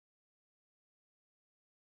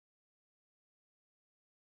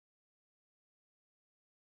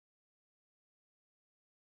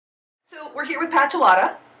So we're here with Pat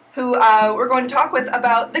Jollota, who we're going to talk with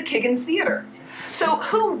about the Kiggins Theater. So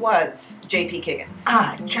who was J.P. Kiggins?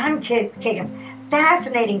 John Kiggins.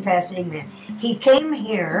 Fascinating man. He came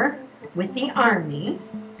here with the Army,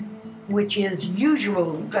 which is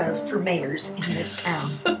usual for mayors in this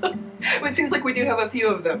town. It seems like we do have a few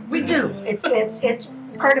of them. We do. It's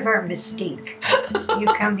part of our mystique. You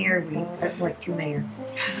come here, we elect you mayor.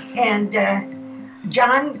 And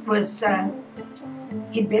John was...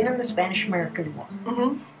 he'd been in the Spanish-American War.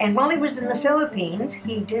 Mm-hmm. And while he was in the Philippines,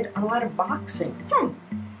 he did a lot of boxing.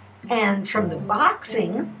 And from the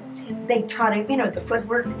boxing, they taught him, the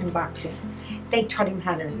footwork in boxing. They taught him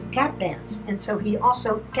how to tap dance. And so he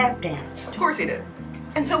also tap danced. Of course he did.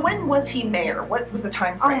 And so when was he mayor? What was the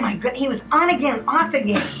time frame? Oh my God, he was on again, off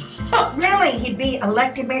again. Really, he'd be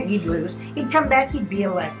elected mayor, he'd lose. He'd come back, he'd be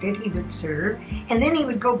elected, he would serve. And then he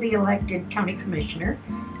would go be elected county commissioner.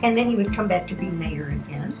 And then he would come back to be mayor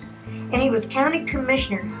again. And he was county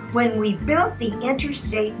commissioner when we built the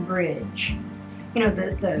interstate bridge.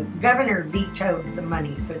 The governor vetoed the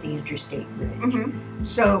money for the interstate bridge. Mm-hmm.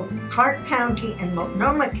 So Clark County and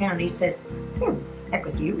Multnomah County said, heck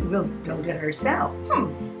with you, we'll build it ourselves.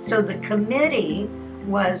 So the committee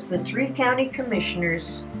was the 3 county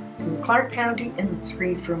commissioners from Clark County and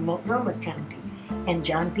 3 from Multnomah County. And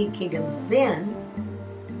John P. Kiggins then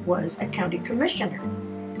was a county commissioner.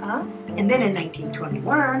 And then in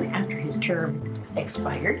 1921, after his term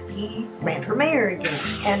expired, he ran for mayor again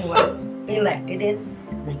and was elected in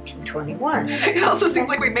 1921. It also seems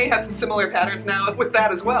like we may have some similar patterns now with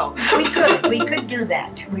that as well. We could do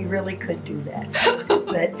that. We really could do that.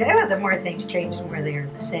 But the more things change, the more they are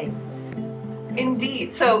the same.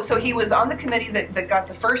 Indeed. So he was on the committee that got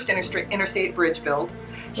the first interstate bridge built.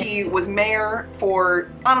 He was mayor for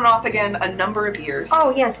on and off again a number of years. Oh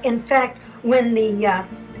yes. In fact, when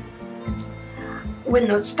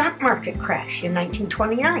the stock market crashed in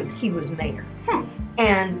 1929, he was mayor.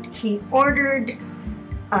 And he ordered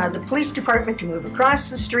the police department to move across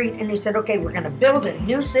the street, and he said, okay, we're going to build a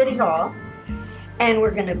new city hall, and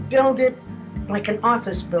we're going to build it like an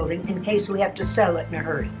office building in case we have to sell it in a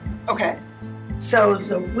hurry. Okay. So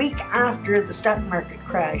the week after the stock market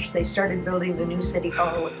crash, they started building the new city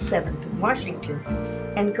hall at 7th and Washington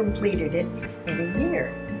and completed it in a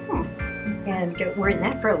year. And we're in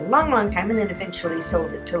that for a long, long time, and then eventually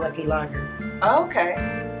sold it to Lucky Lager. Okay.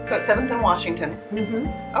 So at 7th and Washington. Mm-hmm.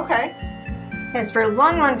 Okay. Yes, for a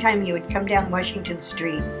long, long time you would come down Washington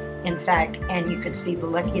Street, in fact, and you could see the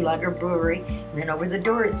Lucky Lager brewery, and then over the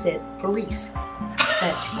door it said, police.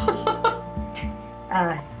 But,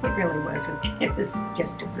 it really wasn't. It was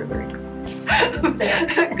just a brewery.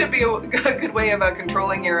 Could be a good way of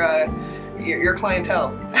controlling your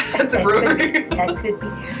clientele at the brewery. That could be.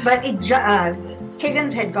 But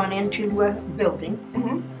Kiggins had gone into building.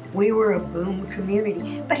 Mm-hmm. We were a boom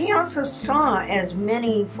community. But he also saw, as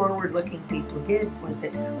many forward-looking people did, was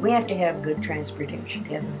that we have to have good transportation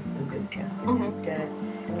to have a good town.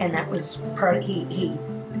 Mm-hmm. And that was part of, he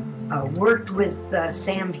worked with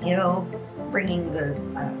Sam Hill, bringing the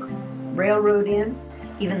railroad in,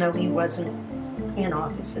 even though he wasn't in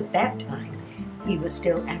office at that time. He was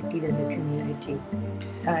still active in the community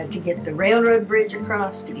to get the railroad bridge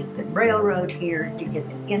across, to get the railroad here, to get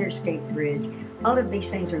the interstate bridge. All of these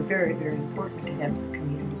things are very, very important to have the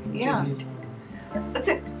community. Yeah. That's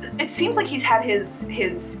it. It seems like he's had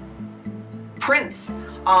his prints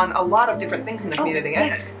on a lot of different things in the community.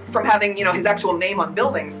 Yes. From having, his actual name on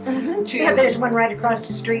buildings to... Yeah, there's one right across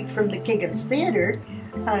the street from the Kiggins Theater,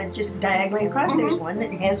 just diagonally across. There's one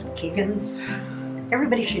that has Kiggins.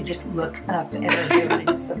 Everybody should just look up at our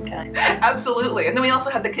buildings sometime. Absolutely. And then we also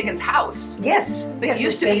had the Kiggins house. Yes. They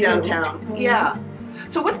used to be downtown. Mm-hmm. Yeah.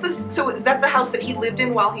 So what's this? So is that the house that he lived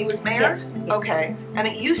in while he was mayor? Yes. Okay. Yes. And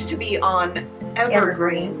it used to be on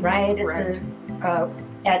Evergreen, right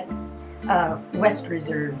at West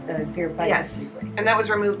Reserve, nearby. Yes. And that was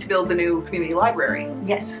removed to build the new community library.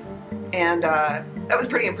 Yes. And that was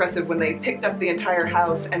pretty impressive when they picked up the entire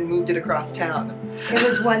house and moved it across town. It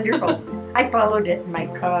was wonderful. I followed it in my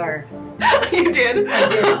car. You did? I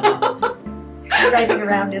did. Driving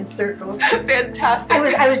around in circles. Fantastic.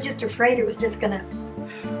 I was just afraid it was just going to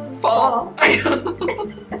fall.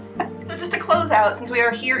 So just to close out, since we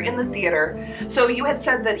are here in the theater, so you had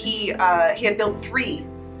said that he had built 3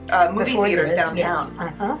 movie theaters downtown. Yes.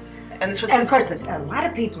 And this was of course, a lot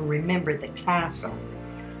of people remember the castle.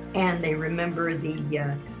 And they remember the,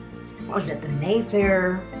 what was it, the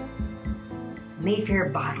Mayfair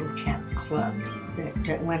Bottle Cap Club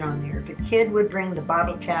that went on there. If a kid would bring the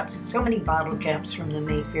bottle caps, so many bottle caps from the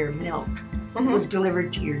Mayfair milk was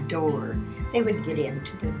delivered to your door. they would get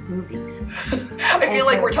into the movies. I feel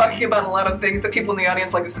like we're talking about a lot of things that people in the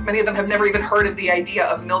audience, like many of them have never even heard of the idea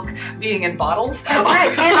of milk being in bottles. That's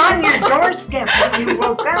right, and on your doorstep when you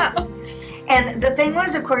woke up. And the thing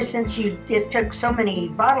was, of course, since it took so many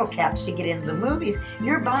bottle caps to get into the movies,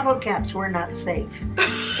 your bottle caps were not safe.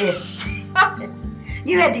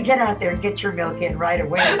 You had to get out there and get your milk in right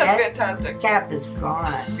away. That's fantastic. Cap is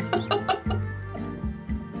gone.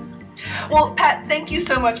 Well, Pat, thank you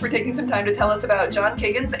so much for taking some time to tell us about John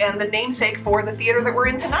Kiggins and the namesake for the theater that we're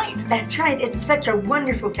in tonight. That's right. It's such a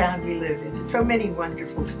wonderful town we live in. So many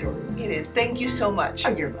wonderful stories. It is. Thank you so much. Oh,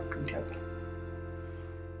 you're welcome.